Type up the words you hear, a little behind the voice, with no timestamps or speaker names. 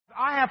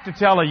I have to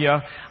tell you,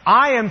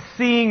 I am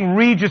seeing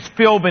Regis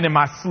Philbin in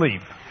my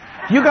sleep.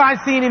 You guys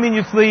seen him in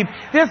your sleep?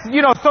 This,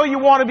 so you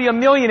want to be a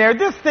millionaire.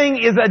 This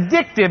thing is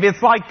addictive.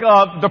 It's like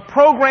the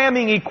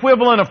programming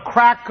equivalent of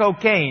crack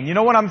cocaine. You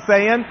know what I'm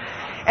saying?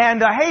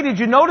 And hey, did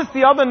you notice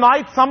the other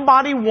night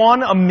somebody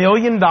won $1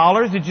 million?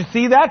 Did you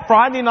see that?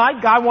 Friday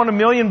night, guy won $1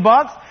 million.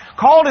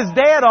 Called his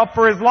dad up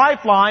for his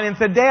lifeline and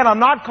said, Dad, I'm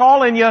not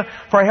calling you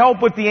for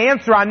help with the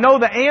answer. I know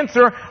the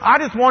answer. I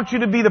just want you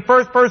to be the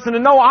first person to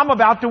know I'm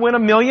about to win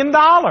 $1 million.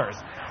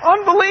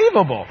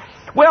 Unbelievable.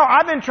 Well,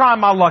 I've been trying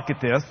my luck at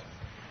this.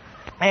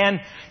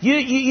 And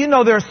you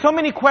know, there are so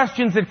many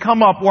questions that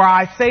come up where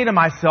I say to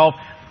myself,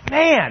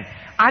 man,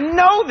 I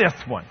know this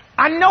one.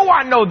 I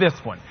know this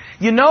one.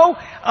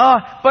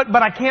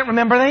 But I can't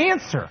remember the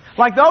answer.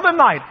 Like the other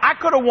night, I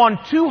could have won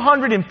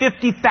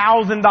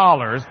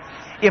 $250,000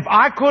 if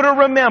I could have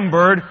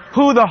remembered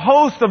who the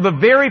host of the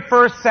very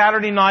first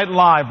Saturday Night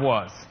Live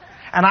was.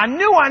 And I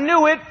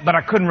knew it, but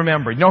I couldn't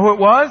remember. You know who it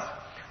was?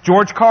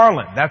 George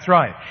Carlin. That's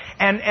right.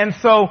 And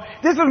so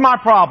this is my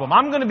problem.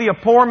 I'm going to be a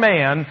poor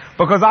man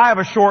because I have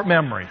a short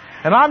memory.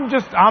 And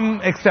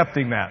I'm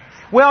accepting that.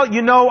 Well,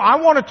 I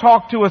want to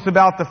talk to us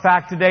about the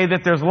fact today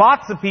that there's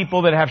lots of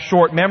people that have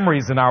short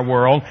memories in our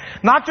world,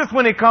 not just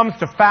when it comes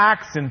to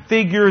facts and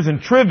figures and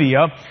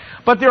trivia,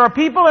 but there are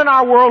people in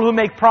our world who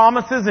make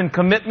promises and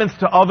commitments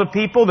to other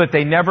people that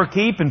they never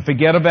keep and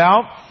forget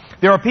about.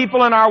 There are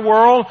people in our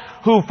world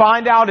who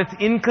find out it's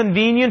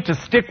inconvenient to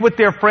stick with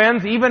their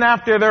friends even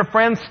after their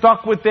friends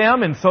stuck with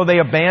them, and so they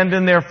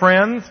abandon their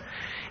friends.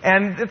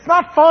 And it's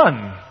not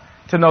fun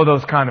to know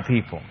those kind of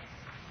people.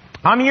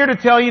 I'm here to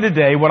tell you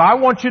today what I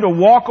want you to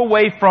walk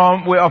away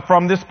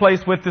from this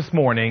place with this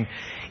morning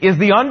is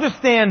the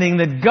understanding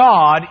that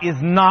God is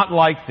not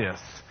like this.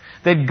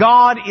 That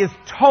God is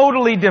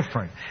totally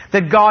different.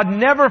 That God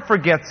never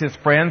forgets His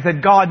friends.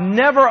 That God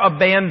never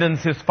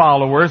abandons His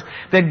followers.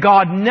 That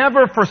God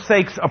never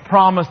forsakes a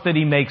promise that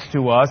He makes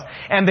to us.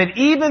 And that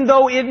even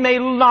though it may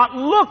not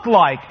look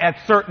like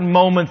at certain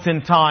moments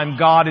in time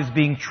God is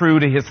being true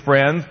to His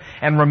friends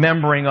and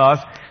remembering us,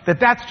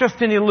 that's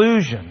just an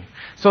illusion.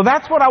 So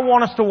that's what I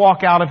want us to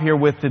walk out of here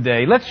with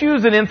today. Let's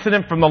use an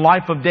incident from the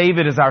life of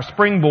David as our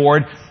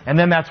springboard, and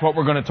then that's what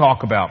we're going to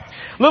talk about.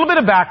 A little bit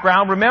of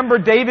background. Remember,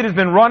 David has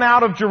been run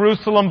out of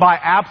Jerusalem by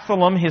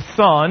Absalom, his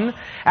son.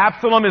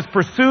 Absalom has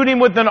pursued him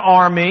with an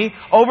army,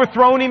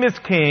 overthrown him as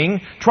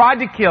king, tried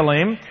to kill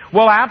him.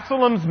 Well,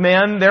 Absalom's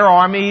men, their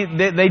army,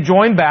 they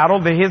join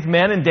battle, his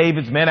men and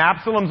David's men.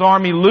 Absalom's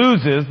army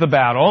loses the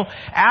battle.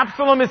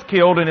 Absalom is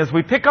killed, and as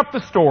we pick up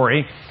the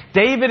story,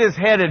 David is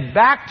headed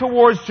back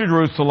towards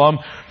Jerusalem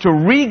to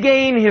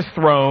regain his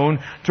throne,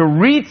 to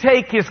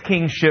retake his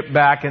kingship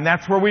back, and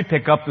that's where we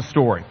pick up the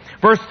story.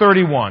 Verse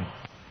 31. It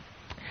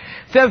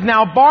says,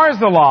 Now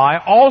Barzillai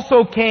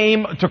also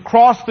came to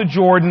cross the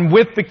Jordan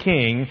with the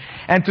king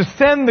and to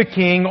send the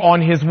king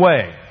on his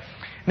way.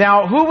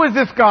 Now, who was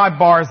this guy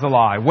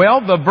Barzillai?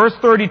 Well, the verse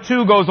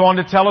 32 goes on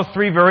to tell us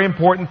three very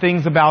important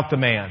things about the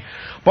man.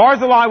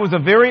 Barzillai was a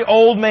very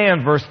old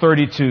man, verse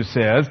 32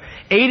 says,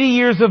 80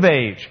 years of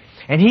age.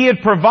 And he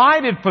had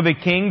provided for the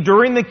king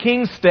during the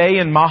king's stay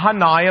in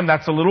Mahanaim.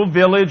 That's a little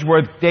village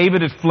where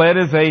David had fled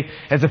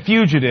as a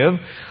fugitive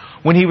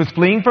when he was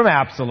fleeing from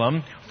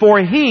Absalom. For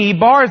he,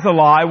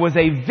 Barzillai, was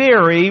a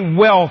very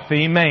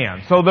wealthy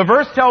man. So the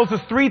verse tells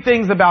us three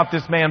things about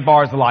this man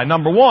Barzillai.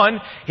 Number one,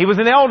 he was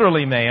an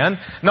elderly man.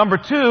 Number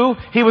two,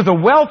 he was a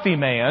wealthy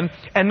man.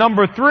 And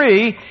number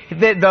three,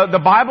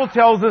 the Bible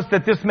tells us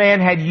that this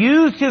man had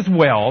used his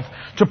wealth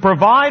to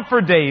provide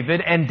for David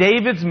and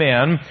David's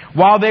men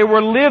while they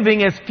were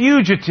living as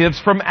fugitives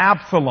from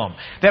Absalom.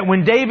 That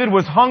when David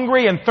was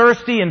hungry and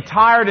thirsty and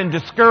tired and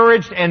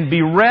discouraged and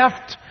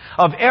bereft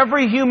of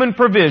every human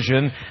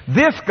provision,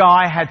 this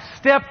guy had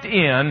stepped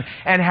in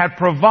and had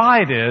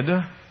provided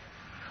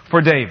for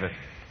David.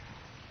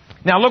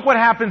 Now look what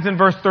happens in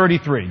verse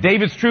 33.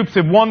 David's troops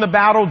have won the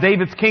battle.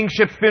 David's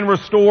kingship's been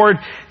restored.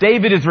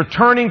 David is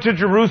returning to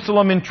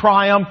Jerusalem in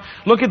triumph.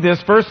 Look at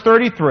this, verse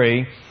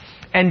 33.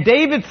 And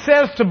David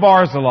says to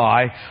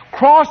Barzillai,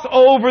 Cross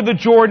over the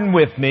Jordan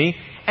with me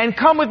and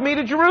come with me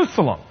to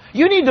Jerusalem.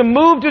 You need to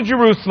move to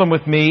Jerusalem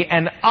with me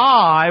and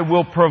I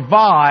will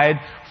provide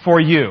for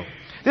you.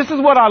 This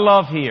is what I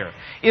love here,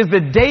 is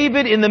that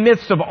David, in the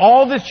midst of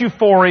all this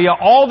euphoria,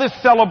 all this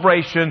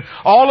celebration,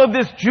 all of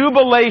this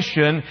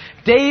jubilation,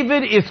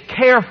 David is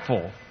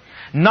careful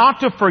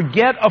not to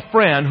forget a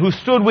friend who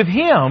stood with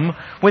him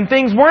when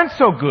things weren't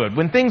so good,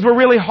 when things were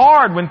really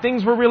hard, when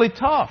things were really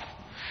tough.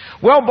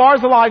 Well,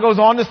 Barzillai goes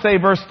on to say,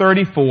 verse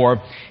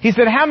 34, he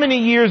said, How many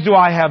years do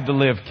I have to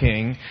live,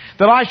 king,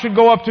 that I should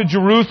go up to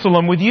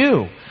Jerusalem with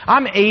you?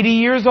 I'm 80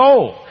 years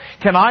old.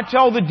 Can I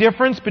tell the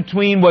difference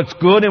between what's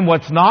good and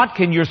what's not?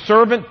 Can your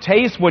servant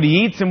taste what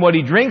he eats and what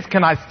he drinks?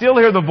 Can I still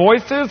hear the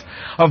voices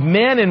of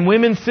men and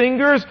women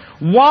singers?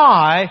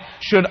 Why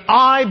should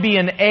I be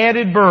an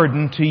added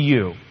burden to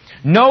you?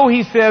 No,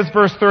 he says,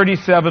 verse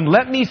 37,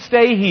 let me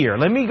stay here.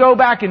 Let me go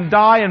back and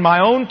die in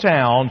my own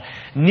town,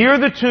 near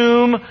the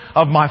tomb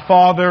of my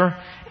father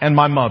and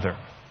my mother.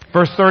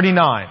 Verse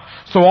 39.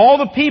 So all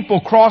the people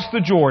crossed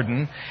the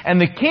Jordan,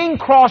 and the king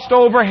crossed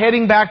over,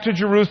 heading back to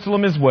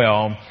Jerusalem as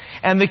well.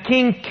 And the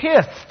king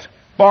kissed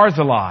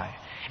Barzillai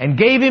and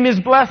gave him his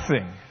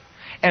blessing.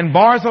 And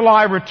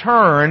Barzillai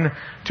returned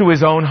to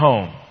his own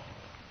home.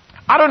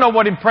 I don't know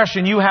what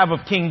impression you have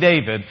of King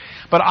David,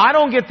 but I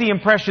don't get the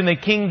impression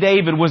that King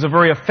David was a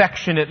very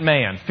affectionate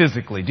man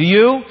physically. Do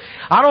you?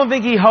 I don't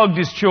think he hugged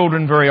his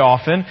children very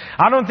often.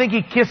 I don't think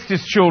he kissed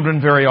his children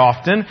very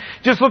often.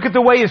 Just look at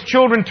the way his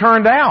children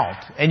turned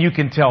out, and you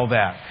can tell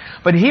that.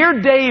 But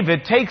here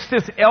David takes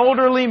this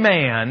elderly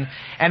man,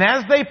 and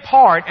as they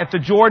part at the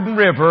Jordan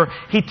River,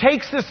 he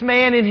takes this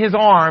man in his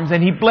arms,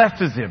 and he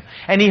blesses him,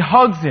 and he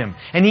hugs him,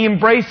 and he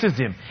embraces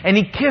him, and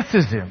he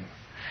kisses him.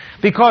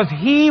 Because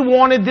he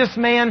wanted this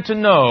man to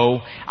know,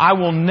 I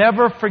will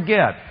never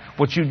forget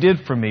what you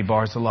did for me,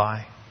 Barzillai,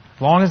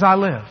 as long as I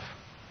live.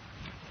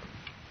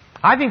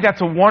 I think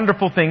that's a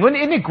wonderful thing.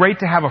 Isn't it great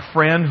to have a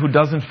friend who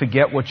doesn't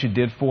forget what you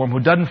did for him,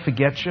 who doesn't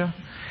forget you?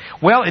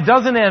 Well, it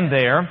doesn't end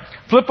there.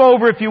 Flip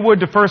over, if you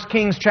would, to 1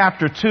 Kings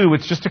chapter 2.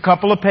 It's just a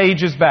couple of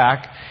pages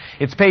back.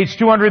 It's page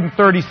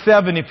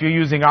 237 if you're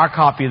using our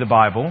copy of the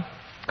Bible.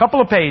 A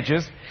couple of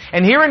pages.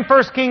 And here in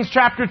 1 Kings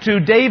chapter 2,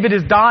 David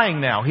is dying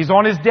now. He's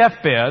on his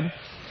deathbed.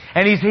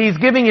 And he's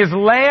giving his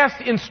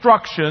last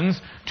instructions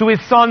to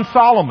his son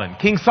Solomon,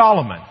 King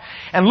Solomon.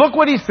 And look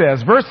what he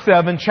says. Verse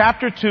 7,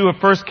 chapter 2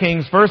 of 1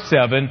 Kings, verse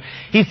 7.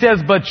 He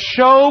says, but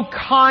show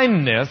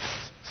kindness,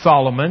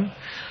 Solomon,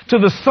 to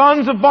the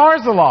sons of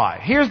Barzillai.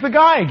 Here's the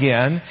guy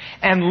again.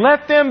 And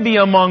let them be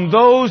among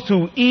those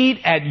who eat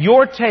at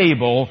your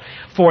table,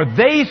 for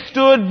they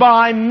stood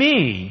by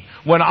me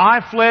when I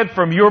fled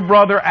from your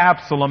brother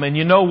Absalom. And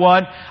you know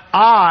what?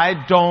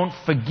 I don't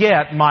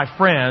forget my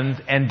friends,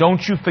 and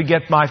don't you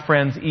forget my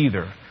friends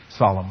either,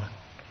 Solomon.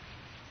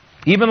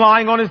 Even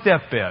lying on his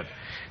deathbed,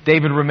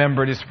 David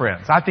remembered his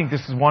friends. I think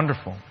this is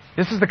wonderful.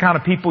 This is the kind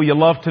of people you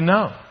love to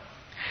know.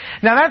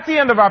 Now that's the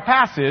end of our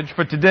passage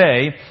for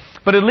today,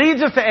 but it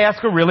leads us to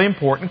ask a really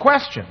important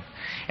question.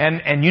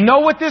 And you know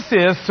what this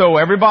is, so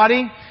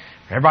everybody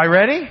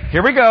ready?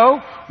 Here we go.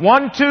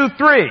 1, 2,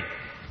 3.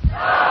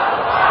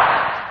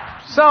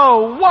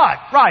 So what?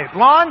 Right,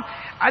 Lon?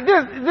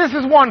 This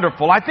is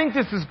wonderful. I think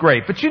this is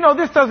great. But you know,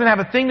 this doesn't have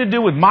a thing to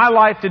do with my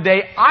life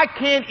today. I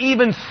can't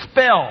even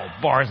spell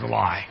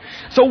Barzillai.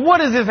 So what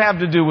does this have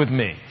to do with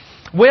me?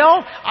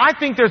 Well, I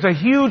think there's a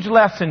huge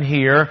lesson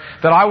here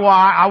that I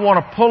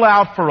want to pull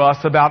out for us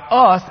about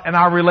us and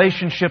our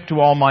relationship to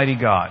Almighty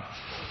God.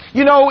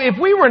 You know, if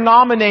we were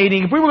going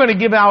to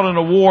give out an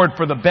award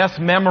for the best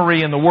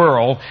memory in the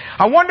world,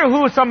 I wonder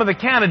who are some of the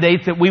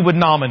candidates that we would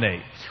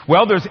nominate.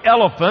 Well, there's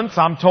elephants.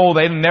 I'm told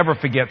they never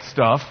forget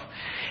stuff.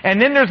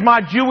 And then there's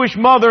my Jewish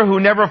mother who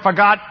never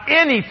forgot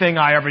anything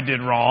I ever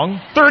did wrong.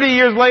 30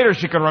 years later,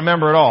 she can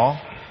remember it all.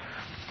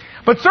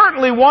 But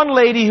certainly one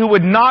lady who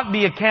would not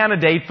be a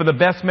candidate for the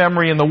best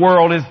memory in the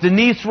world is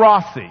Denise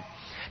Rossi.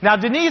 Now,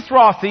 Denise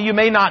Rossi, you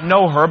may not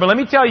know her, but let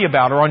me tell you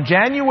about her. On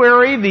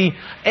January the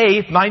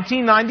 8th,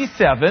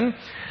 1997,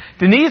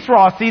 Denise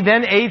Rossi,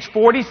 then age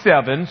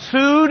 47,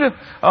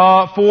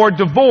 filed for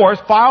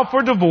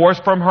divorce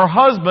from her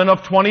husband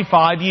of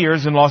 25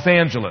 years in Los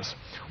Angeles.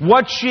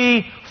 What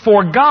she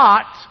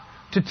forgot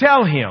to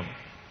tell him,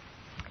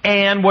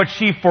 and what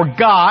she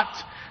forgot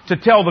to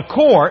tell the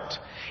court,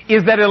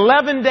 is that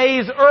 11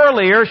 days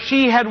earlier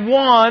she had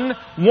won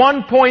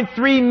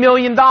 $1.3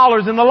 million in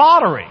the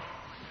lottery.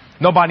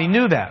 Nobody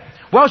knew that.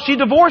 Well, she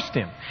divorced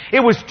him.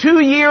 It was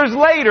 2 years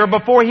later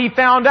before he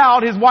found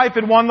out his wife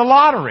had won the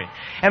lottery.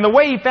 And the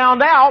way he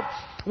found out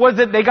was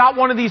that they got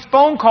one of these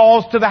phone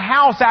calls to the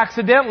house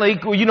accidentally,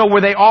 you know,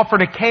 where they offer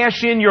to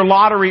cash in your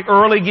lottery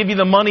early, give you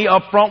the money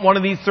up front, one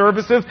of these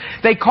services.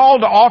 They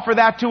called to offer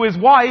that to his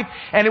wife,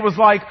 and it was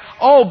like,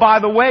 oh, by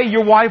the way,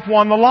 your wife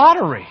won the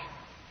lottery.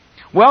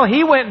 Well,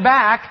 he went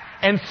back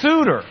and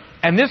sued her.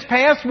 And this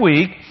past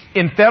week,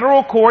 in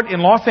federal court in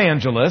Los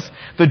Angeles,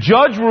 the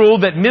judge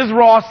ruled that Ms.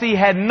 Rossi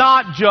had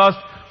not just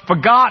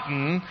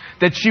forgotten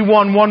that she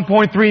won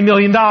 $1.3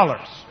 million.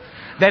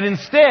 That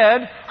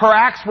instead, her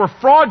acts were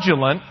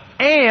fraudulent,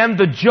 and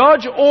the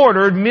judge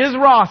ordered Ms.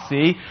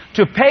 Rossi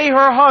to pay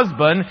her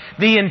husband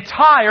the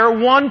entire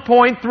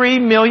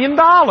 $1.3 million.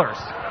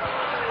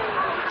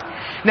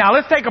 Now,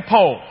 let's take a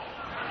poll.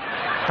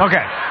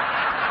 Okay.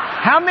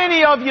 How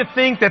many of you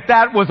think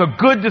that was a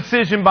good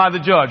decision by the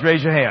judge?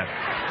 Raise your hand.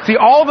 See,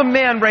 all the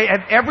men,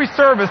 at every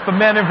service, the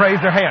men have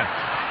raised their hand.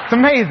 It's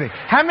amazing.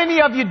 How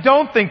many of you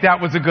don't think that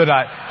was a good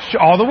idea?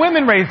 All the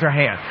women raised their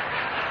hand.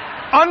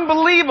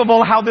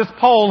 Unbelievable how this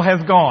poll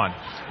has gone.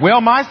 Well,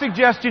 my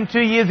suggestion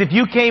to you is if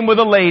you came with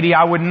a lady,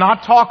 I would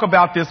not talk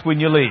about this when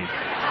you leave.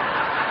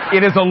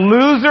 It is a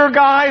loser,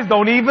 guys.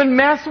 Don't even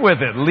mess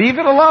with it. Leave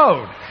it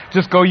alone.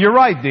 Just go, you're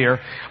right, dear.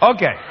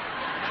 Okay.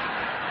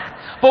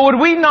 But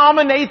would we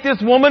nominate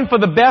this woman for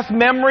the Best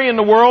Memory in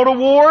the World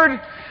award?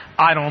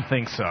 I don't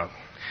think so.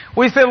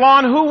 We say,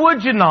 Lon, who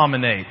would you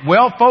nominate?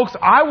 Well, folks,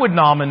 I would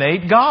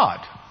nominate God.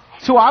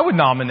 That's who I would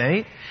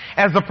nominate.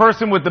 as the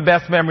person with the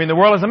best memory in the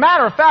world. As a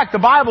matter of fact, the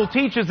Bible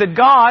teaches that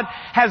God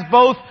has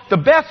both the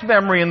best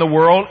memory in the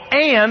world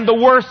and the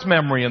worst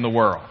memory in the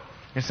world.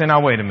 You say,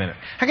 now wait a minute.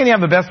 How can you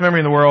have the best memory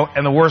in the world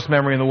and the worst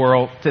memory in the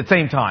world at the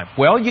same time?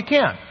 Well, you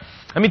can.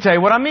 Let me tell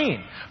you what I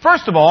mean.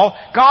 First of all,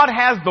 God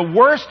has the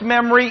worst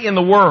memory in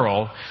the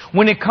world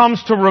when it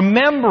comes to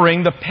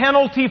remembering the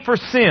penalty for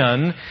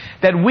sin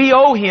that we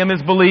owe Him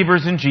as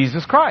believers in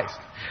Jesus Christ.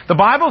 The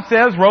Bible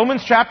says,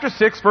 Romans chapter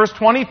 6, verse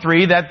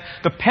 23, that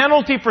the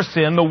penalty for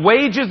sin, the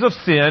wages of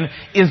sin,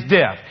 is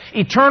death.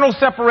 Eternal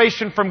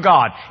separation from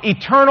God.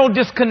 Eternal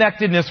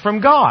disconnectedness from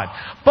God.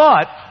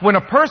 But when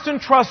a person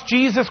trusts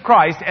Jesus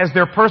Christ as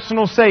their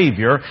personal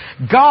Savior,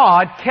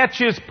 God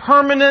catches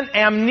permanent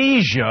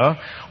amnesia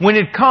when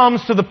it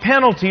comes to the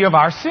penalty of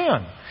our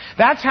sin.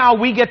 That's how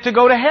we get to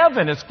go to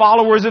heaven as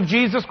followers of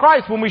Jesus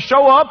Christ. When we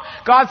show up,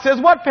 God says,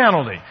 what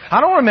penalty?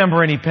 I don't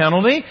remember any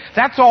penalty.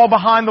 That's all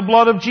behind the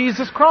blood of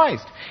Jesus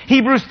Christ.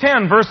 Hebrews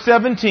 10 verse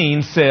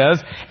 17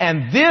 says,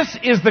 and this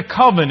is the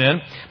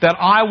covenant that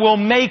I will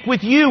make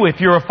with you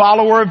if you're a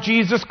follower of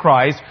Jesus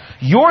Christ.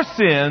 Your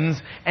sins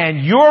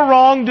and your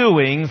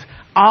wrongdoings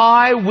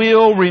I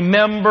will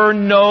remember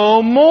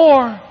no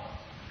more.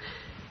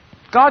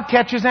 God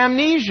catches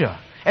amnesia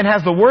and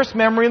has the worst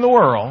memory in the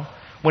world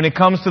when it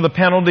comes to the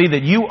penalty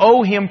that you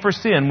owe Him for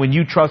sin when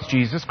you trust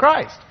Jesus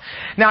Christ.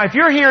 Now, if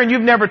you're here and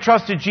you've never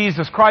trusted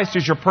Jesus Christ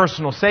as your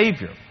personal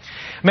Savior,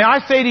 may I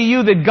say to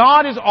you that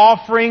God is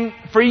offering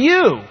for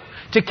you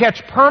to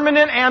catch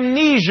permanent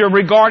amnesia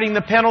regarding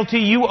the penalty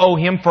you owe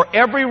Him for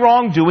every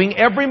wrongdoing,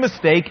 every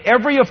mistake,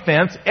 every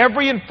offense,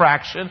 every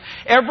infraction,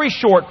 every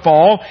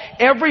shortfall,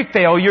 every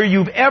failure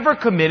you've ever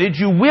committed,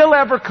 you will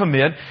ever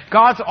commit.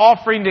 God's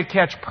offering to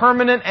catch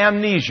permanent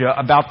amnesia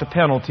about the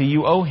penalty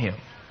you owe Him.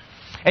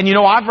 And you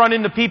know, I've run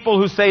into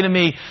people who say to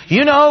me,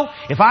 you know,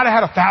 if I'd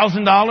have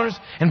had $1,000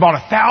 and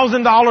bought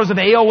 $1,000 of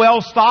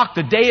AOL stock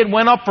the day it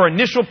went up for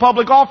initial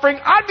public offering,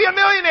 I'd be a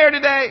millionaire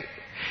today.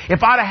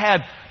 If I'd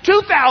have had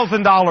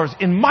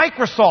 $2,000 in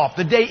Microsoft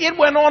the day it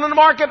went on in the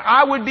market,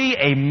 I would be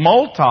a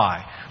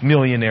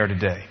multi-millionaire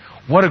today.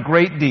 What a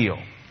great deal.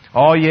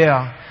 Oh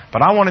yeah.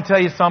 But I want to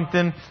tell you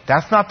something.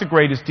 That's not the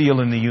greatest deal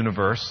in the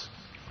universe.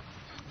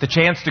 The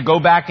chance to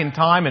go back in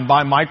time and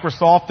buy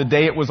Microsoft the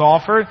day it was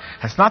offered,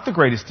 that's not the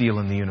greatest deal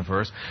in the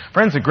universe.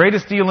 Friends, the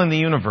greatest deal in the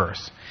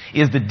universe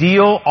is the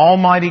deal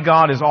Almighty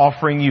God is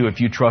offering you if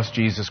you trust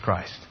Jesus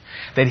Christ.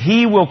 That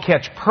He will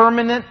catch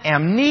permanent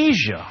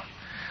amnesia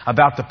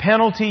about the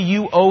penalty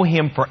you owe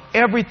Him for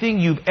everything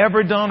you've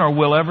ever done or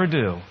will ever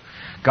do.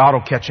 God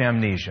will catch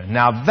amnesia.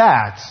 Now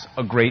that's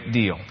a great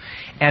deal.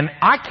 And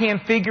I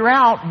can't figure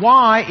out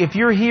why, if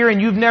you're here and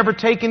you've never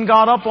taken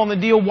God up on the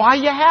deal, why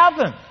you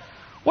haven't.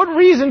 What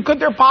reason could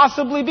there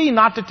possibly be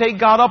not to take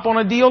God up on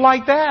a deal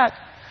like that?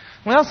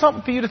 Well, that's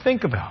something for you to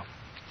think about.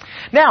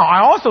 Now,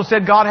 I also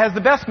said God has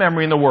the best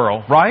memory in the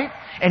world, right?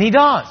 And He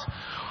does.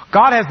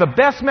 God has the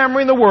best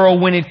memory in the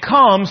world when it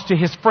comes to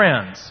His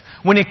friends,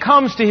 when it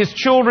comes to His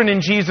children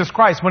in Jesus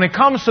Christ, when it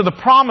comes to the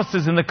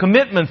promises and the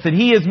commitments that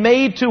He has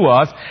made to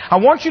us. I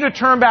want you to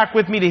turn back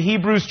with me to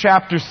Hebrews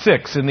chapter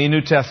 6 in the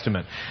New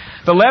Testament.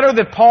 The letter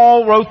that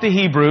Paul wrote to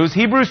Hebrews,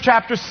 Hebrews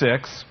chapter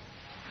 6.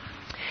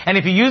 And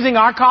if you're using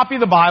our copy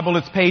of the Bible,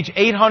 it's page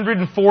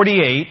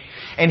 848.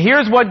 And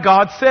here's what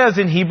God says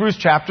in Hebrews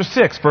chapter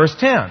 6, verse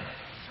 10.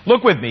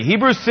 Look with me.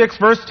 Hebrews 6,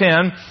 verse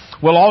 10.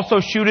 We'll also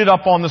shoot it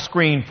up on the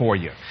screen for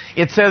you.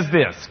 It says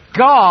this,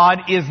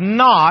 God is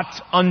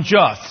not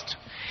unjust.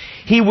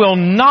 He will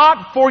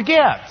not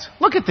forget.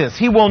 Look at this.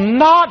 He will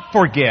not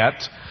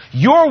forget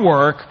your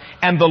work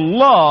and the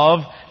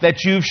love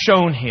that you've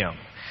shown Him.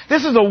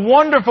 This is a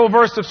wonderful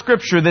verse of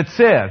Scripture that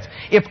says,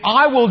 if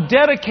I will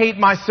dedicate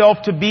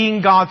myself to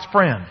being God's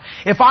friend,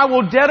 if I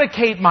will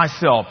dedicate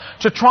myself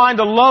to trying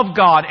to love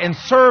God and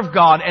serve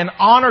God and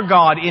honor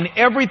God in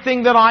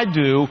everything that I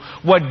do,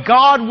 what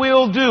God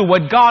will do,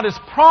 what God is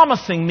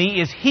promising me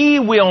is He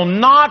will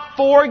not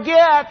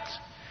forget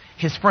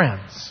His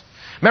friends.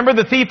 Remember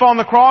the thief on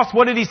the cross?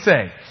 What did he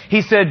say?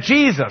 He said,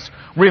 Jesus,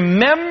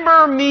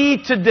 remember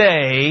me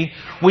today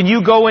when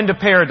you go into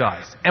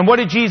paradise. And what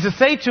did Jesus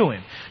say to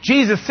him?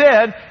 Jesus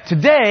said,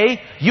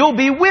 today you'll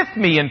be with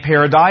me in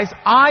paradise.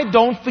 I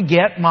don't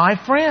forget my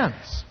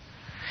friends.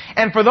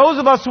 And for those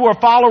of us who are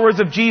followers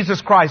of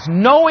Jesus Christ,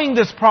 knowing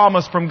this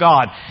promise from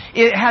God,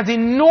 it has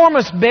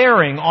enormous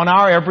bearing on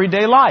our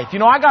everyday life. You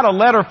know, I got a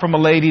letter from a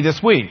lady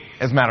this week,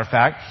 as a matter of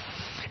fact,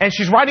 and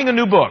she's writing a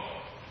new book.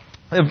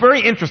 A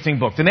very interesting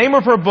book. The name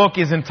of her book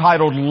is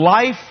entitled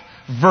Life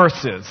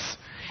Verses.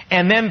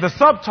 And then the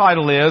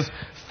subtitle is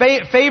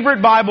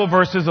Favorite Bible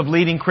Verses of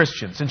Leading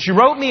Christians. And she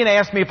wrote me and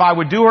asked me if I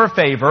would do her a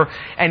favor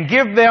and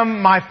give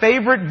them my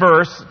favorite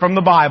verse from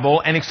the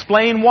Bible and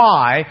explain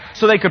why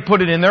so they could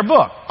put it in their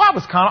book. Well, I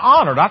was kind of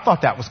honored. I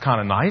thought that was kind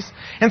of nice.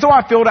 And so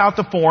I filled out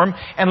the form,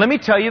 and let me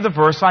tell you the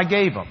verse I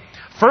gave them.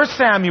 1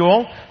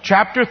 Samuel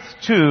chapter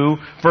 2,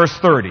 verse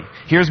 30.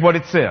 Here's what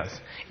it says.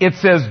 It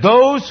says,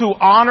 those who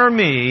honor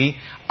me,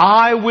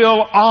 I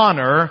will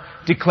honor,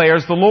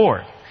 declares the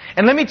Lord.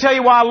 And let me tell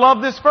you why I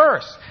love this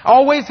verse. I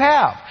always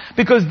have.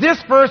 Because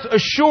this verse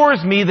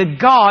assures me that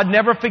God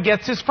never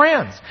forgets His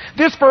friends.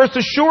 This verse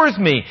assures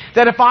me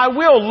that if I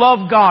will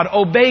love God,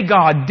 obey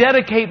God,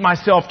 dedicate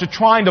myself to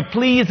trying to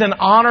please and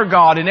honor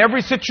God in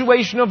every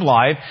situation of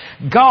life,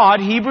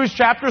 God, Hebrews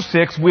chapter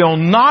 6, will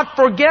not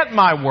forget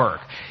my work.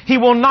 He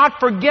will not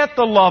forget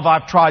the love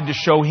I've tried to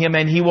show Him,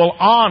 and He will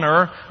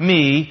honor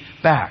me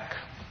back.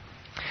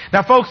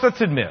 Now folks,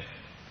 let's admit,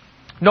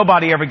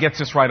 nobody ever gets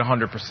this right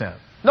 100%.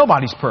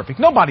 Nobody's perfect.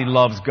 Nobody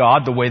loves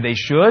God the way they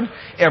should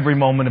every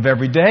moment of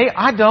every day.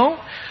 I don't.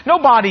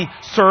 Nobody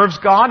serves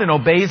God and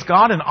obeys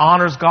God and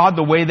honors God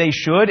the way they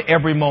should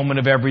every moment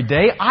of every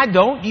day. I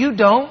don't. You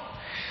don't.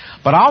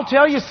 But I'll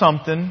tell you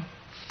something.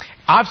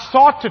 I've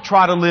sought to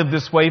try to live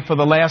this way for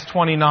the last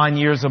 29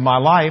 years of my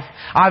life.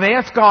 I've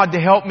asked God to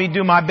help me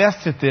do my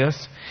best at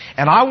this.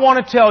 And I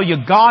want to tell you,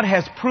 God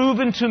has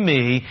proven to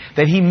me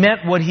that He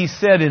meant what He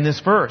said in this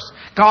verse.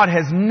 God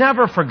has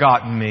never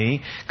forgotten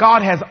me.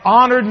 God has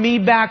honored me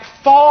back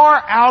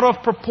far out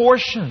of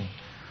proportion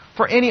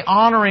for any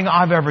honoring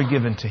I've ever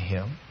given to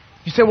Him.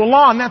 You say, well,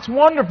 Lon, that's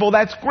wonderful.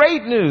 That's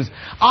great news.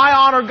 I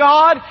honor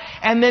God,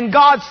 and then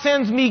God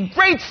sends me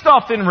great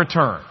stuff in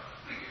return.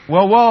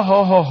 Well,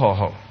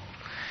 ho.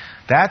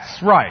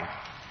 That's right.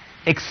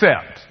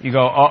 Except. You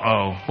go,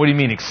 uh-oh. What do you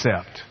mean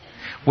except?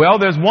 Well,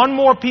 there's one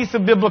more piece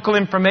of biblical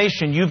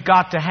information you've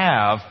got to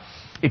have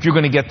if you're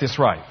going to get this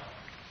right.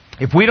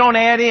 If we don't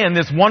add in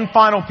this one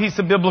final piece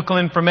of biblical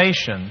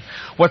information,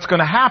 what's going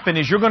to happen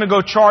is you're going to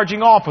go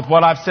charging off with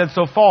what I've said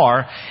so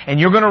far, and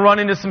you're going to run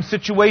into some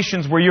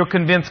situations where you're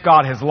convinced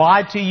God has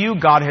lied to you,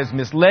 God has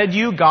misled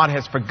you, God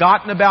has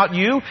forgotten about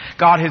you,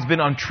 God has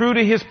been untrue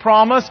to His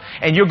promise,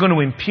 and you're going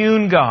to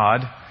impugn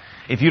God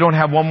if you don't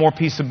have one more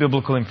piece of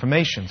biblical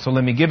information. So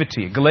let me give it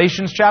to you.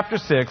 Galatians chapter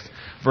 6,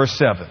 verse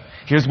 7.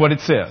 Here's what it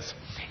says.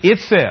 It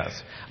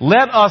says,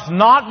 let us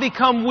not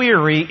become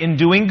weary in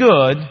doing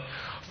good,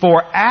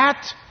 for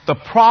at the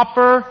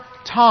proper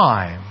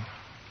time,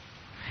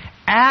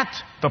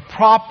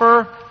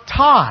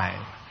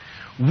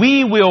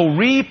 we will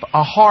reap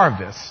a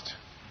harvest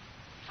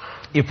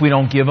if we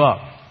don't give up.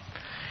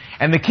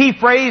 And the key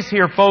phrase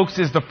here, folks,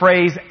 is the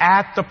phrase,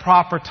 at the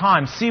proper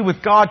time. See,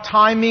 with God,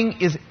 timing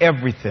is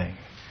everything.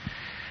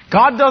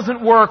 God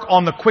doesn't work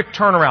on the quick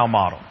turnaround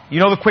model. You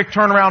know the quick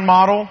turnaround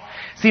model?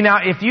 See, now,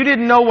 if you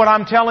didn't know what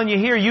I'm telling you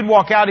here, you'd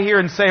walk out of here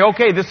and say,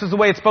 okay, this is the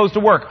way it's supposed to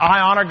work.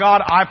 I honor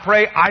God, I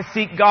pray, I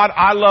seek God,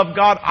 I love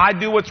God, I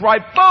do what's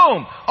right.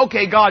 Boom!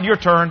 Okay, God, your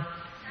turn.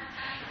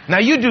 Now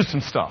you do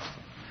some stuff.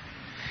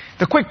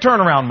 The quick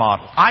turnaround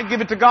model. I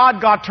give it to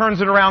God, God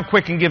turns it around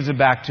quick and gives it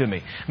back to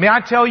me. May I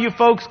tell you,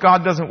 folks,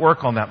 God doesn't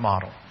work on that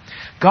model.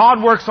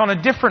 God works on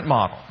a different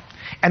model.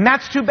 And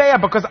that's too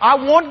bad, because I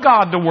want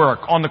God to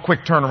work on the quick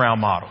turnaround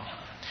model.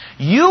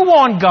 You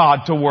want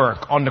God to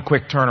work on the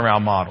quick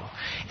turnaround model.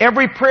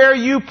 Every prayer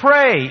you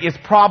pray is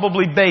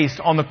probably based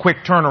on the quick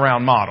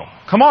turnaround model.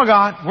 Come on,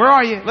 God. Where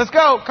are you? Let's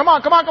go. Come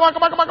on.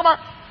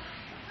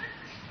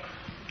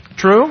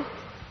 True?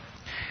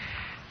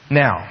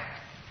 Now,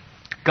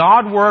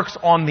 God works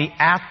on the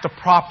at the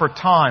proper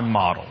time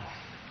model.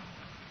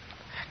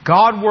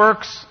 God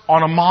works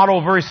on a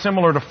model very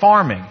similar to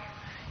farming.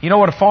 You know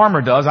what a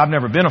farmer does? I've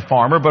never been a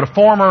farmer, but a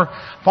farmer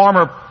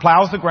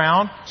plows the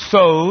ground,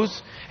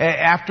 sows.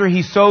 After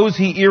he sows,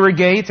 he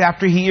irrigates.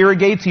 After he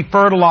irrigates, he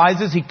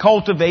fertilizes, he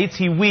cultivates,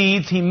 he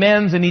weeds, he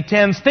mends, and he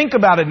tends. Think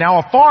about it now.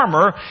 A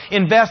farmer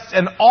invests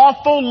an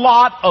awful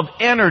lot of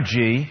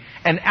energy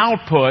and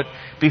output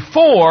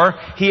before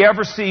he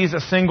ever sees a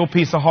single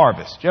piece of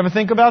harvest. Do you ever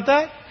think about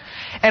that?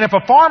 And if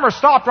a farmer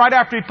stopped right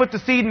after he put the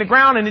seed in the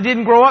ground and it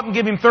didn't grow up and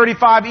give him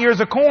 35 ears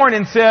of corn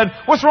and said,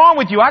 what's wrong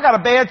with you? I got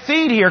a bad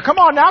seed here. Come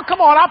on,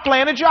 I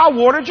planted you, I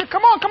watered you.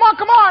 Come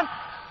on.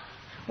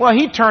 Well,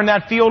 he'd turn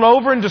that field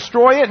over and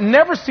destroy it and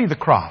never see the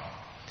crop.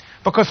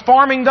 Because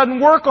farming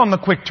doesn't work on the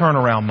quick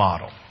turnaround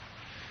model.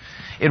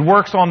 It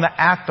works on the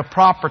at the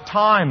proper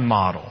time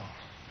model.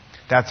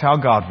 That's how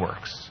God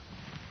works.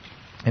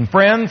 And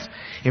friends,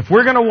 if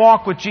we're going to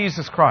walk with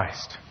Jesus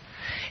Christ,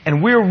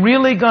 and we're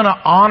really going to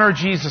honor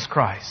Jesus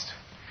Christ,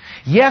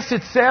 yes,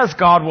 it says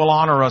God will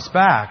honor us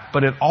back,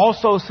 but it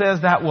also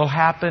says that will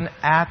happen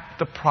at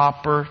the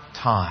proper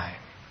time,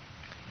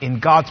 in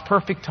God's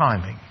perfect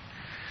timing.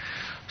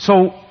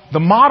 So the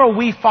model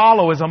we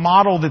follow is a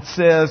model that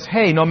says,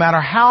 hey, no matter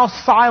how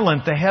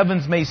silent the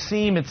heavens may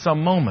seem at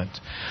some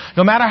moment,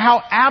 no matter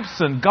how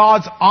absent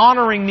God's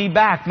honoring me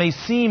back may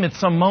seem at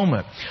some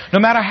moment, no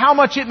matter how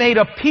much it may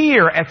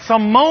appear at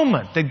some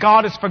moment that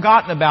God has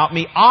forgotten about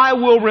me, I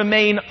will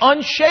remain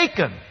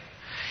unshaken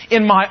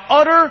in my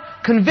utter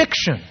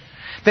conviction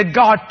that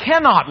God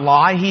cannot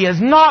lie. He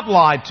has not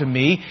lied to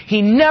me.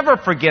 He never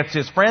forgets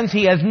His friends.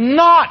 He has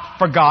not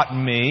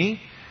forgotten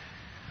me.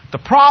 The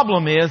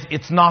problem is,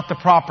 it's not the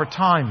proper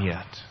time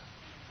yet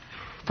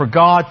for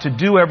God to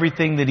do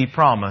everything that He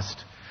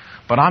promised.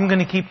 But I'm going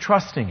to keep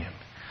trusting Him.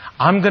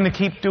 I'm going to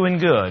keep doing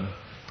good.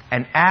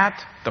 And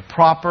at the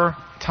proper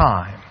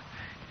time,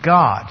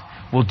 God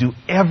will do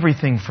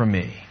everything for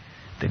me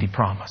that He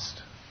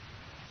promised.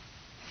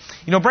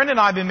 You know, Brenda and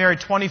I have been married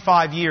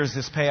 25 years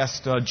this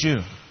past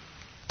June.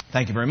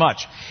 Thank you very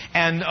much.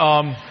 And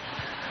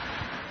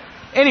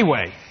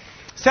anyway,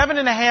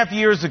 7.5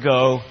 years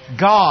ago,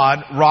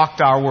 God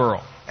rocked our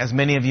world, as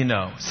many of you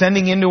know,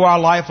 sending into our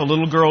life a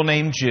little girl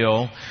named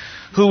Jill,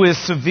 who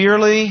is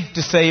severely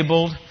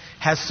disabled,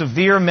 has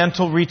severe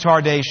mental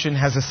retardation,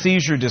 has a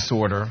seizure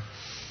disorder.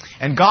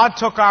 And God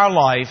took our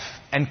life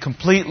and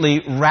completely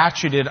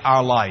ratcheted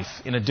our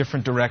life in a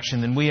different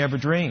direction than we ever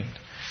dreamed.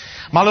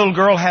 My little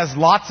girl has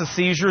lots of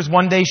seizures.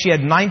 One day she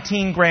had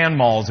 19 grand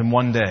mals in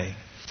one day.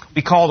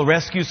 We called the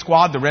rescue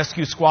squad. The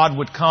rescue squad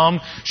would come.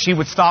 She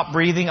would stop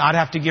breathing. I'd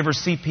have to give her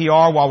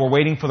CPR while we're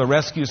waiting for the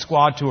rescue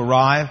squad to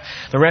arrive.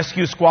 The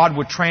rescue squad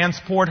would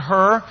transport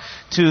her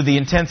to the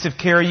intensive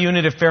care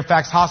unit at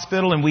Fairfax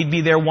Hospital, and we'd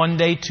be there 1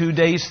 day, 2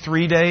 days,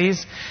 3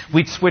 days.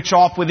 We'd switch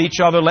off with each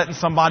other, letting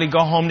somebody go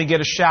home to get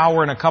a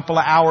shower and a couple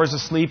of hours of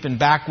sleep, and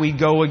back we'd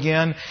go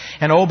again.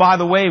 And oh, by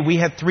the way, we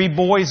had 3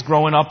 boys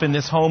growing up in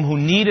this home who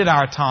needed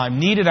our time,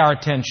 needed our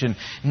attention,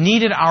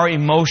 needed our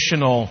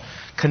emotional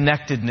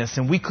connectedness,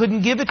 and we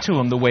couldn't give it to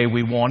them the way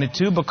we wanted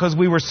to because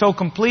we were so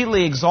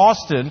completely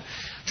exhausted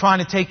trying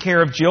to take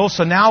care of Jill.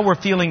 So now we're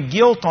feeling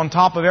guilt on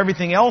top of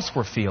everything else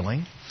we're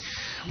feeling.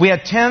 We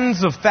had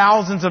tens of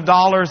thousands of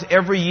dollars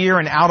every year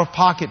in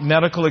out-of-pocket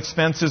medical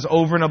expenses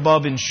over and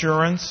above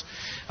insurance.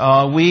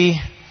 We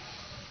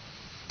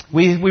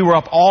were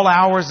up all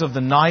hours of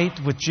the night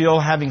with Jill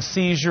having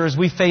seizures.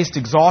 We faced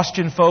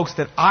exhaustion, folks,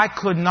 that I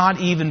could not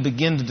even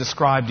begin to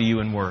describe to you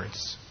in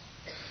words.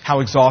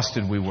 How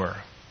exhausted we were.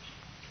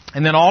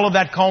 And then all of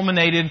that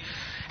culminated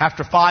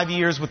after 5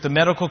 years with the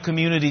medical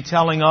community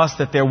telling us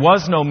that there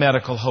was no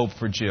medical hope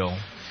for Jill,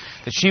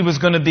 that she was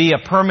going to be a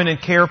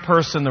permanent care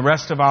person the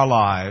rest of our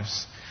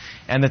lives,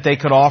 and that they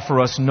could offer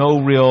us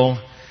no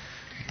real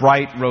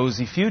bright,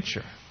 rosy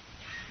future.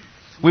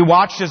 We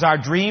watched as our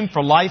dream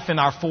for life in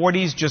our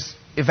 40s just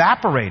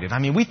evaporated. I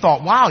mean, we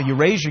thought, wow, you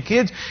raise your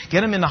kids, get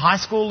them into high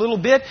school a little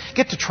bit,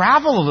 get to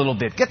travel a little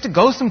bit, get to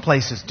go some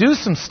places, do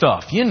some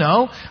stuff, you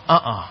know.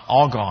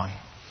 All gone.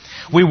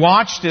 We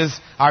watched as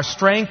our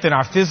strength and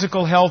our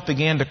physical health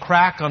began to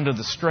crack under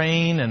the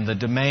strain and the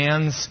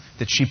demands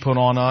that she put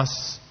on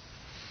us.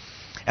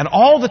 And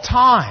all the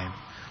time,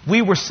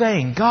 we were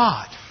saying,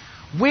 God,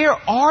 where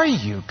are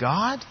you,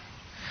 God?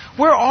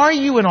 Where are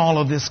you in all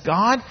of this,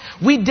 God?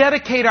 We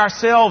dedicate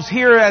ourselves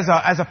here as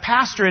a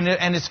pastor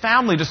and his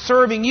family to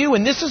serving you,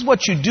 and this is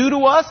what you do to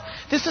us.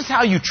 This is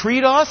how you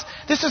treat us.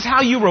 This is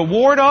how you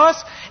reward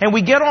us. And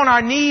we get on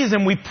our knees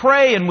and we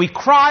pray and we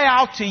cry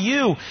out to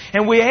you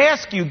and we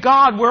ask you,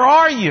 God, where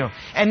are you?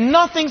 And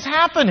nothing's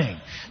happening.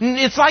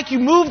 It's like you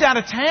moved out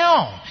of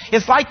town.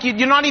 It's like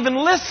you're not even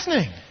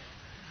listening.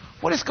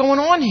 What is going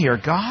on here,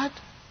 God?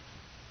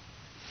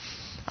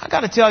 I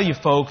got to tell you,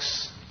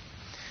 folks,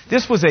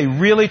 this was a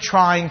really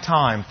trying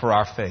time for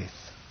our faith.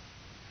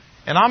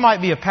 And I might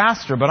be a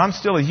pastor, but I'm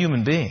still a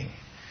human being.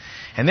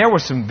 And there were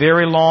some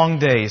very long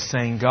days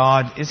saying,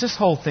 God, is this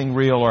whole thing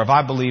real or have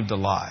I believed a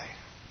lie?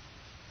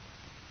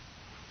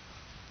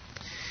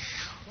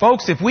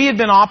 Folks, if we had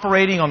been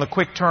operating on the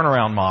quick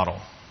turnaround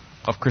model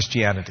of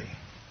Christianity,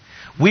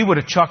 we would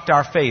have chucked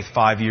our faith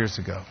 5 years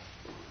ago,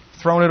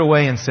 thrown it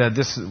away and said,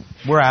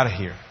 we're out of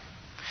here.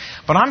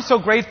 But I'm so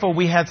grateful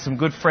we had some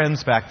good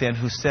friends back then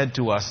who said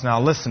to us,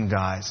 now listen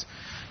guys,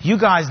 you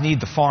guys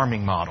need the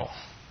farming model.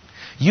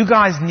 You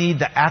guys need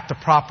the at the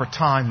proper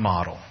time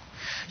model.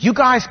 You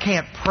guys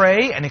can't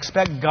pray and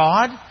expect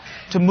God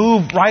to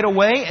move right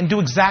away and do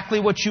exactly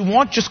what you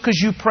want just because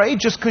you pray,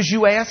 just because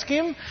you ask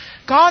Him.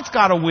 God's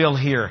got a will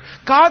here.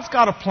 God's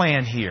got a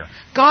plan here.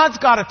 God's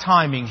got a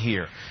timing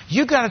here.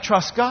 You got to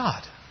trust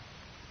God.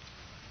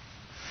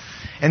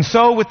 And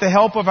so with the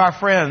help of our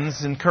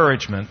friends'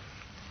 encouragement,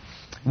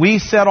 we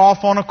set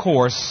off on a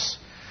course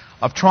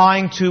of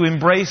trying to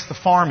embrace the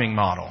farming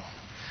model.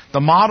 The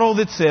model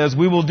that says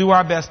we will do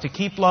our best to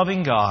keep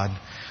loving God.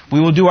 We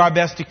will do our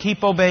best to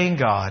keep obeying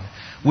God.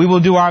 We will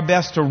do our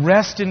best to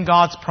rest in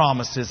God's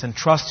promises and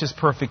trust His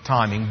perfect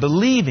timing,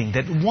 believing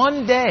that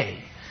one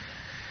day,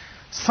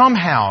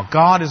 somehow,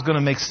 God is going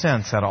to make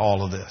sense out of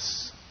all of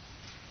this.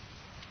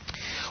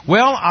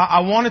 Well, I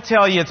want to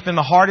tell you it's been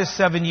the hardest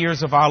 7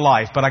 years of our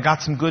life, but I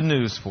got some good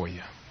news for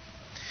you.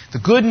 The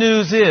good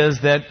news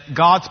is that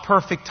God's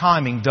perfect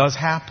timing does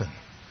happen.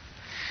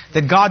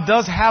 That God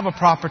does have a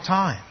proper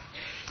time.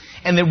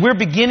 And that we're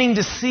beginning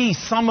to see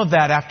some of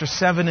that after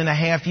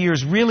 7.5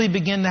 years really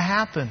begin to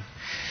happen.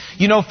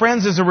 You know,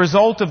 friends, as a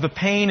result of the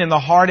pain and the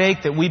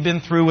heartache that we've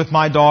been through with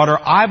my daughter,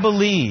 I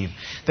believe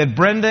that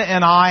Brenda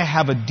and I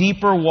have a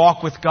deeper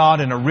walk with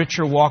God and a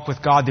richer walk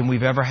with God than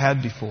we've ever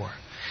had before.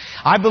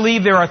 I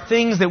believe there are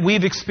things that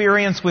we've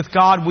experienced with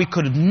God we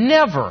could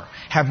never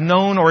have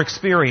known or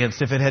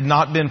experienced if it had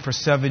not been for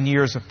 7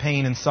 years of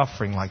pain and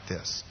suffering like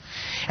this.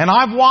 And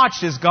I've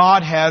watched as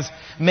God has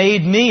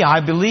made me,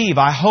 I believe,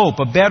 I hope,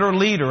 a better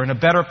leader and a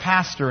better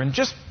pastor and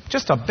just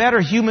a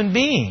better human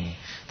being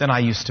than I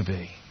used to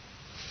be.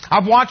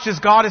 I've watched as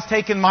God has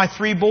taken my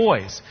 3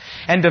 boys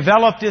and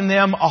developed in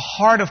them a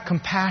heart of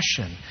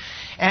compassion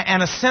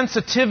and a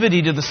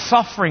sensitivity to the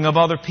suffering of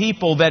other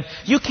people that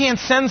you can't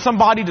send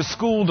somebody to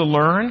school to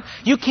learn.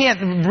 You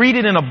can't read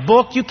it in a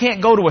book. You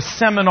can't go to a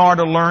seminar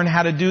to learn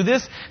how to do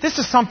this. This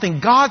is something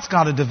God's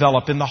got to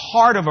develop in the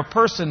heart of a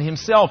person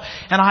himself.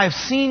 And I have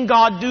seen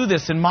God do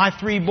this in my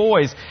 3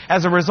 boys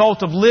as a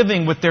result of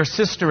living with their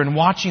sister and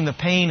watching the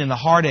pain and the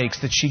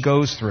heartaches that she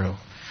goes through.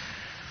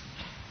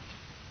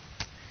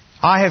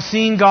 I have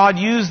seen God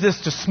use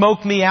this to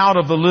smoke me out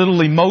of the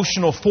little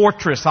emotional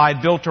fortress I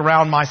had built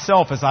around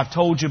myself, as I've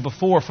told you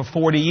before, for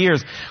 40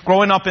 years.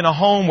 Growing up in a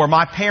home where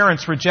my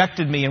parents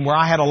rejected me and where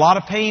I had a lot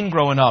of pain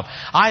growing up,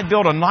 I had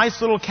built a nice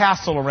little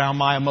castle around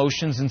my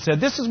emotions and said,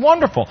 this is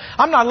wonderful.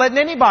 I'm not letting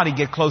anybody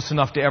get close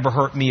enough to ever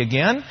hurt me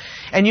again.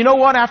 And you know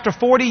what? After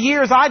 40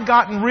 years, I'd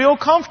gotten real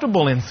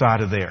comfortable inside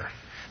of there.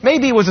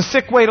 Maybe it was a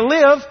sick way to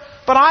live,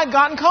 but I'd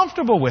gotten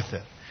comfortable with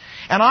it.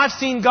 And I've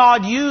seen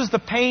God use the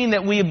pain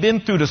that we have been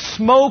through to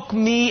smoke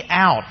me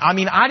out. I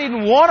mean, I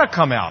didn't want to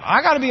come out.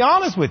 I got to be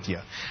honest with you.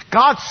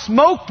 God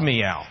smoked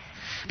me out.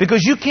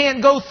 Because you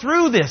can't go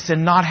through this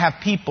and not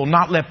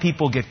let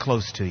people get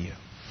close to you.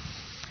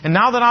 And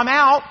now that I'm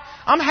out,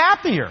 I'm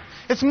happier.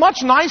 It's much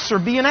nicer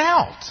being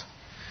out.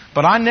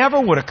 But I never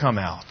would have come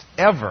out,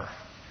 ever,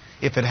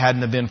 if it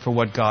hadn't have been for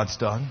what God's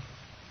done.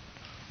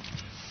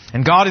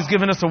 And God has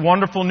given us a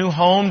wonderful new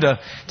home to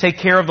take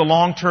care of the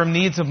long-term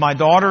needs of my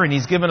daughter. And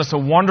He's given us a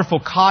wonderful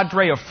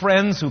cadre of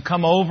friends who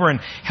come over and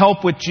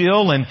help with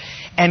Jill.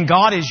 And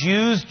God has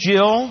used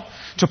Jill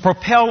to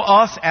propel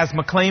us as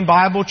McLean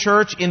Bible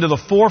Church into the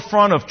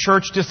forefront of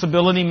church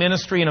disability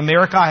ministry in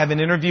America. I have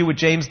an interview with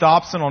James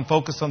Dobson on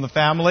Focus on the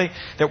Family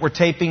that we're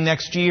taping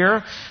next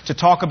year to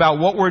talk about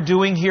what we're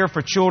doing here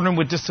for children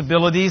with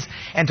disabilities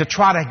and to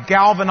try to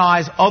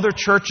galvanize other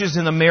churches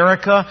in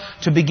America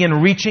to begin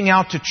reaching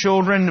out to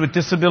children with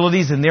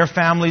disabilities and their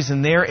families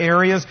in their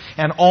areas,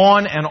 and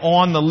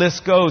on the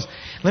list goes.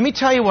 Let me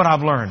tell you what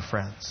I've learned,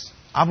 friends.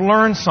 I've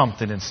learned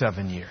something in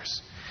 7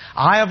 years.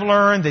 I have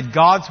learned that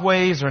God's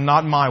ways are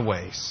not my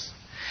ways.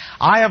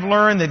 I have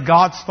learned that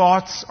God's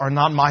thoughts are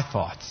not my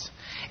thoughts.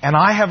 And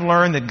I have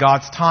learned that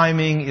God's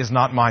timing is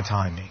not my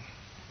timing.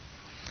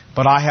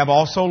 But I have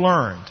also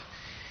learned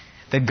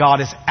that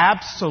God is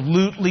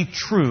absolutely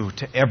true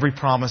to every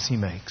promise He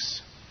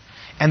makes.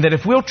 And that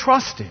if we'll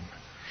trust Him,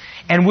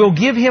 and we'll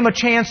give Him a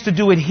chance to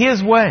do it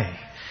His way,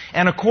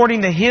 and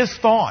according to His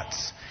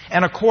thoughts,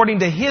 and according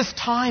to His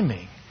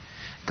timing,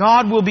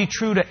 God will be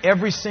true to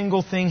every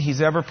single thing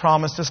He's ever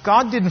promised us.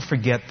 God didn't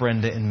forget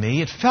Brenda and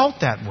me. It felt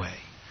that way.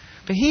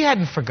 But He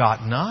hadn't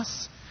forgotten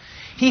us.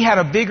 He had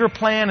a bigger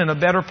plan and a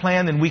better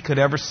plan than we could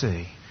ever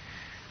see.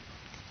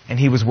 And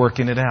He was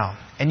working it out.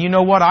 And you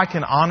know what? I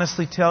can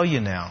honestly tell you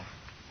now,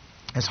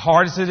 as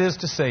hard as it is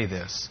to say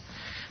this,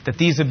 that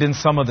these have been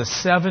some of the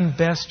 7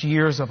 best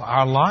years of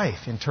our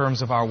life in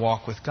terms of our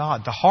walk with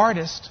God. The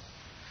hardest.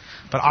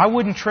 But I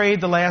wouldn't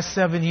trade the last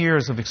 7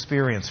 years of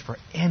experience for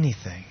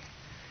anything.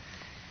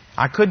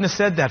 I couldn't have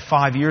said that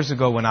 5 years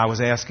ago when I was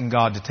asking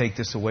God to take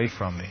this away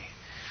from me.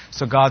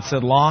 So God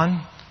said,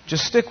 Lon,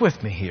 just stick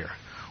with me here.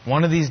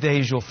 One of these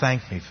days you'll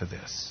thank me for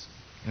this.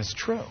 And it's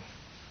true.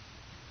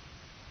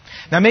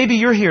 Now maybe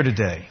you're here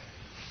today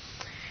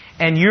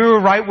and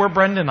you're right where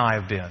Brenda and I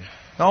have been.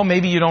 Oh,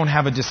 maybe you don't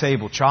have a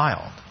disabled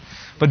child.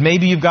 But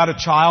maybe you've got a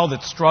child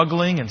that's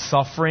struggling and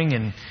suffering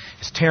and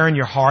is tearing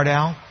your heart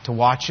out to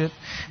watch it.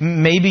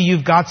 Maybe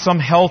you've got some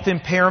health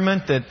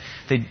impairment that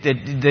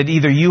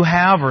either you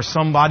have or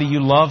somebody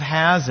you love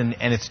has, and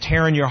it's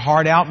tearing your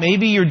heart out.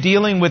 Maybe you're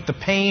dealing with the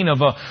pain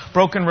of a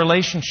broken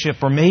relationship,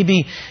 or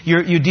maybe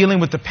you're dealing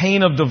with the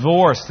pain of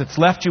divorce that's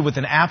left you with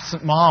an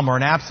absent mom or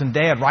an absent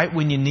dad right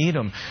when you need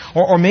them.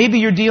 Or maybe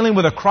you're dealing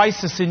with a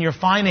crisis in your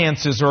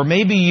finances, or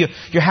maybe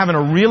you're having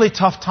a really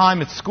tough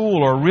time at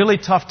school, or a really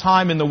tough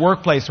time in the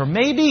workplace, or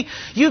maybe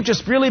you've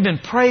just really been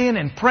praying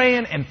and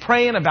praying and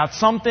praying about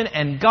something,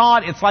 and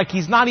God, it's like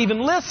He's not even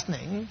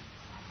listening.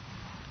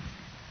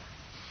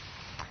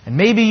 And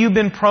maybe you've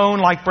been prone,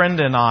 like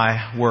Brenda and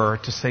I were,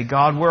 to say,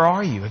 God, where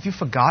are you? Have you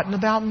forgotten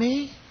about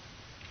me?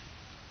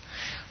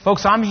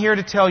 Folks, I'm here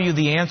to tell you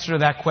the answer to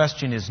that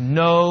question is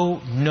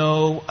no,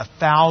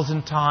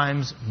 1,000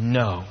 times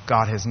no.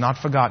 God has not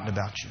forgotten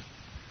about you.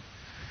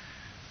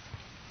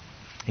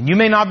 And you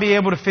may not be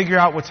able to figure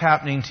out what's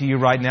happening to you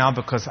right now,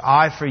 because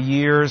I, for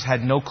years,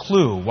 had no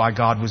clue why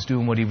God was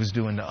doing what He was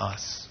doing to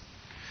us.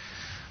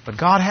 But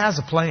God has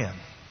a plan.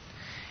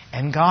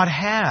 And God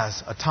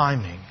has a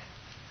timing.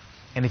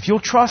 And if you'll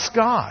trust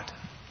God,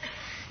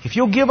 if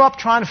you'll give up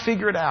trying to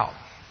figure it out,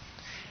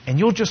 and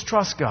you'll just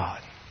trust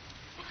God,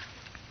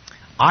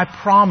 I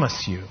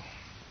promise you,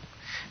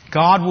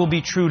 God will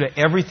be true to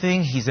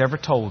everything He's ever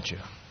told you.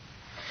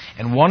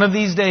 And one of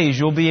these days,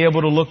 you'll be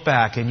able to look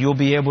back and you'll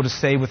be able to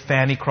say with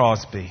Fanny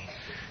Crosby,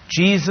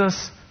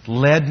 Jesus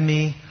led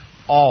me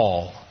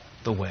all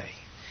the way.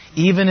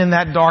 Even in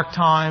that dark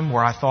time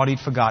where I thought He'd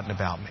forgotten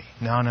about me.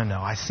 No.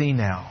 I see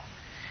now.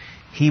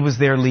 He was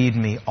there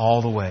leading me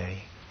all the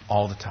way,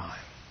 all the time.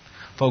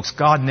 Folks,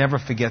 God never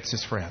forgets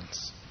His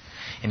friends.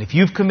 And if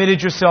you've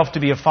committed yourself to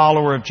be a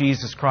follower of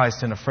Jesus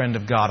Christ and a friend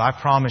of God, I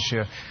promise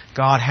you,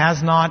 God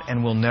has not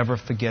and will never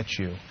forget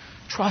you.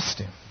 Trust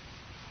Him.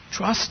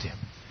 Trust Him.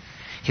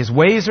 His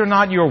ways are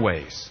not your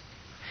ways.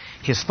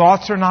 His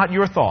thoughts are not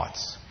your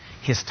thoughts.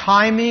 His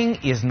timing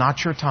is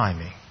not your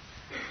timing.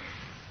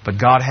 But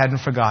God hadn't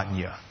forgotten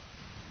you.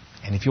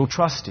 And if you'll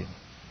trust Him,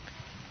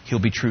 He'll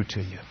be true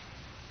to you.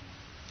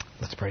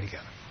 Let's pray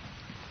together.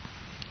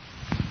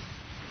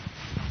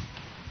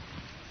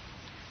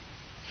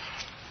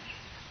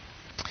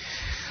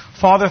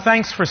 Father,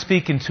 thanks for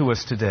speaking to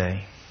us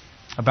today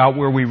about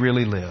where we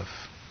really live.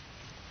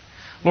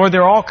 Lord,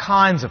 there are all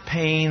kinds of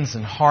pains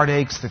and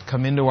heartaches that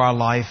come into our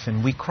life,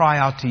 and we cry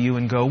out to You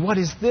and go, what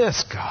is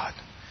this, God?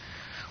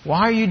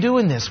 Why are You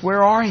doing this?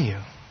 Where are You?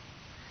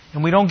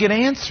 And we don't get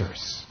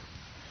answers.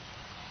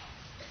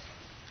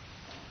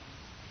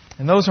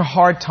 And those are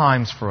hard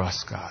times for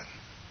us, God.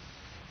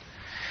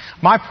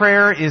 My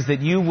prayer is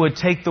that You would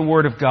take the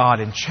Word of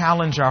God and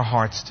challenge our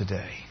hearts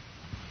today.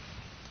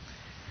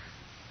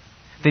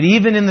 That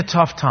even in the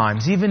tough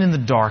times, even in the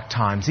dark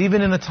times,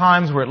 even in the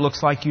times where it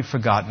looks like You've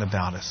forgotten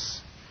about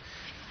us,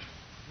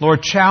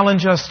 Lord,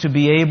 challenge us to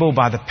be able,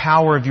 by the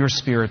power of Your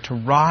Spirit, to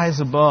rise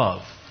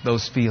above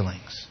those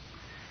feelings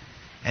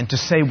and to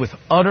say with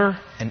utter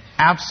and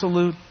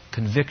absolute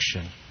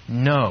conviction,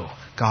 no,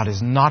 God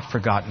has not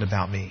forgotten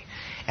about me.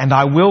 And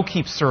I will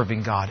keep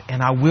serving God,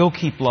 and I will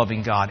keep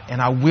loving God,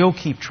 and I will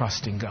keep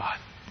trusting God.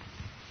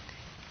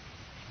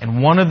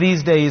 And one of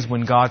these days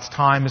when God's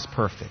time is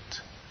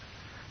perfect,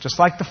 just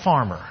like the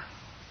farmer,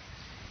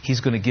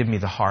 He's going to give me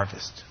the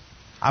harvest.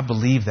 I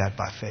believe that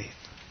by faith.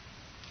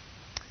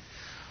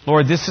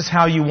 Lord, this is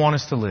how You want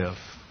us to live.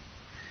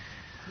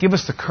 Give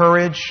us the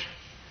courage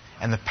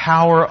and the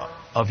power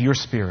of Your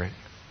Spirit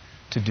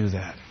to do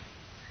that.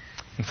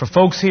 And for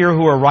folks here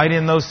who are right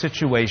in those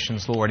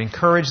situations, Lord,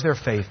 encourage their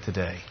faith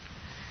today.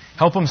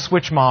 Help them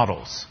switch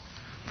models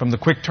from the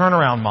quick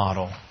turnaround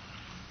model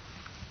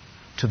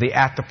to the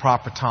at the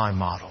proper time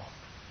model.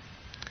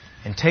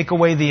 And take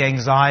away the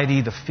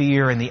anxiety, the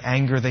fear, and the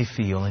anger they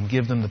feel, and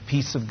give them the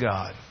peace of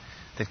God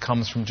that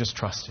comes from just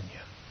trusting You.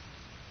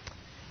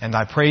 And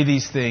I pray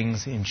these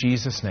things in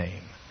Jesus'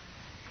 name.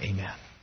 Amen.